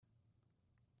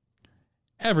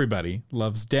Everybody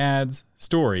loves dads,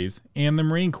 stories, and the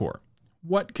Marine Corps.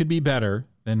 What could be better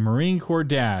than Marine Corps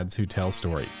dads who tell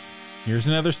stories? Here's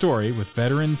another story with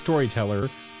veteran storyteller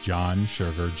John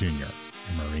Sugar Jr.,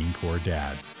 a Marine Corps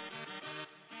dad.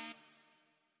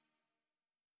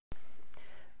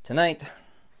 Tonight,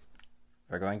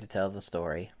 we're going to tell the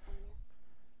story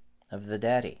of the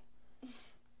daddy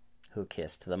who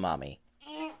kissed the mommy.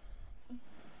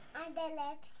 On the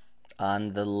lips.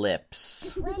 On the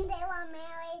lips. When they were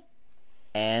married.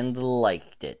 And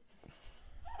liked it.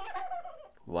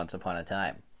 Once upon a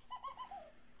time.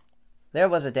 There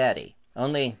was a daddy,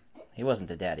 only he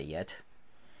wasn't a daddy yet.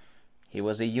 He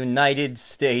was a United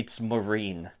States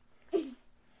Marine.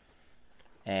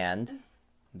 And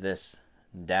this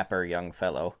dapper young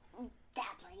fellow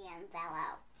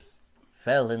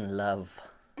fell in love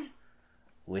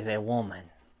with a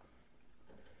woman.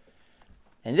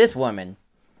 And this woman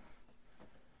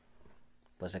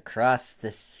was across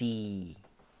the sea,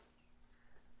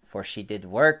 for she did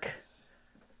work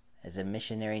as a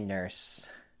missionary nurse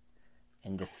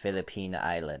in the Philippine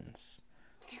Islands.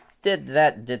 Did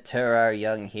that deter our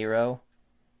young hero?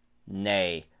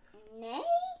 Nay. Nay?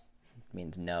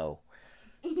 Means no.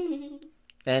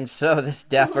 And so this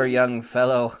dapper young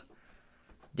fellow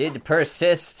did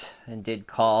persist, and did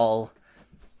call,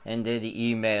 and did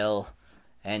email,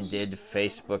 and did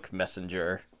Facebook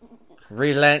Messenger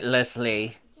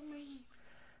relentlessly,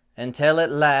 until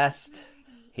at last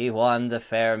he won the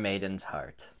fair maiden's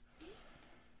heart.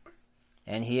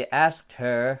 And he asked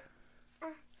her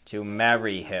to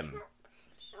marry him.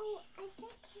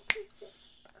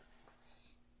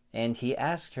 And he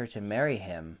asked her to marry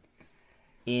him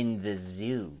in the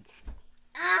zoo.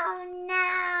 Oh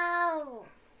no!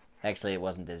 Actually, it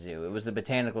wasn't the zoo. It was the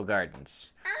Botanical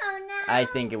Gardens. Oh no! I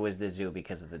think it was the zoo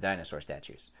because of the dinosaur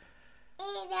statues.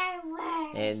 Even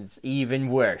worse. And it's even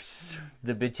worse,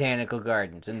 the Botanical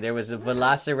Gardens. And there was a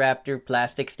Velociraptor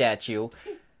plastic statue,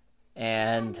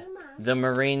 and the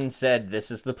Marine said, "This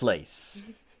is the place."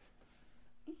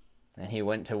 And he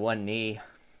went to one knee,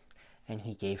 and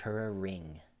he gave her a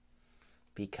ring.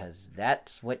 Because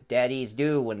that's what daddies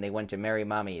do when they want to marry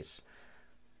mommies.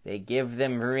 They give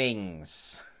them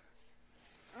rings.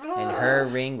 And her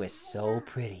ring was so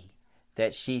pretty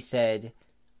that she said,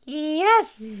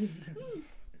 "Yes!"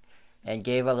 and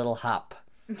gave a little hop.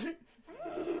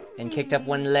 And kicked up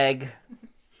one leg.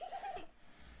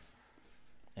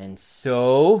 And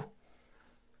so,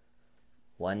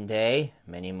 one day,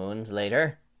 many moons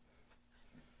later,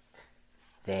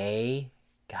 they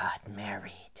got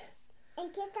married.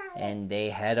 And they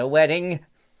had a wedding.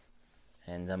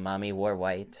 And the mommy wore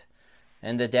white.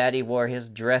 And the daddy wore his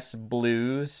dress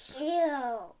blues.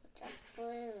 Ew. Just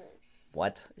blues.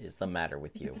 What is the matter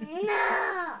with you?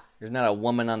 No! There's not a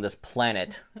woman on this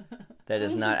planet that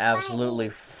is not absolutely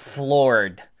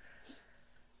floored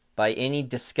by any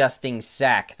disgusting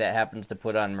sack that happens to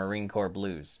put on Marine Corps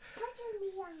blues.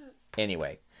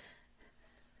 Anyway.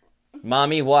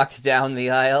 Mommy walked down the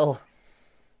aisle.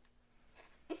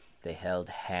 They held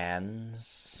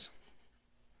hands.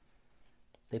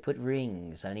 They put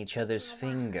rings on each other's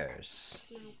fingers.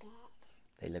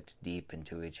 They looked deep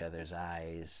into each other's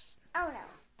eyes. Oh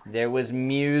no. There was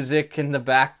music in the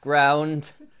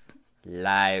background.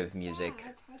 Live music.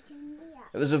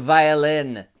 It was a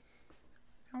violin.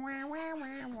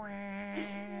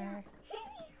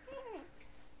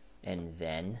 And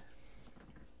then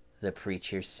the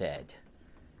preacher said,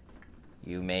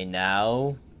 "You may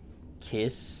now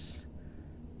kiss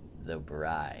the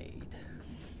bride."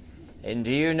 And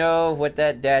do you know what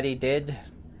that daddy did?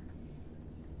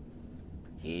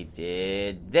 He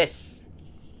did this.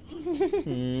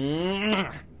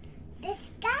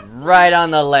 Right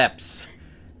on the lips.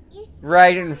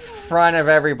 Right in front of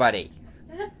everybody.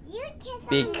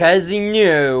 Because he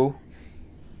knew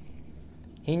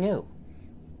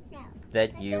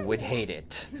that you would hate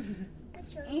it.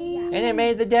 And it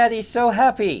made the daddy so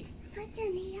happy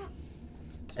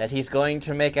that he's going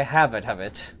to make a habit of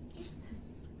it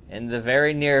in the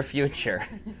very near future,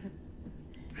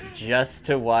 just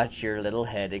to watch your little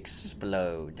head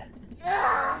explode.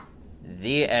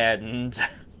 The end.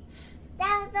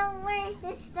 That was the worst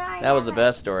story. That was the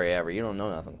best story ever. You don't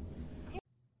know nothing.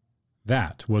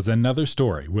 That was another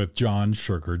story with John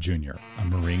Sugar Jr., a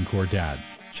Marine Corps dad.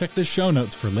 Check the show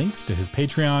notes for links to his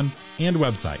Patreon and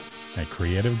website at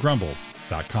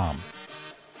creativegrumbles.com.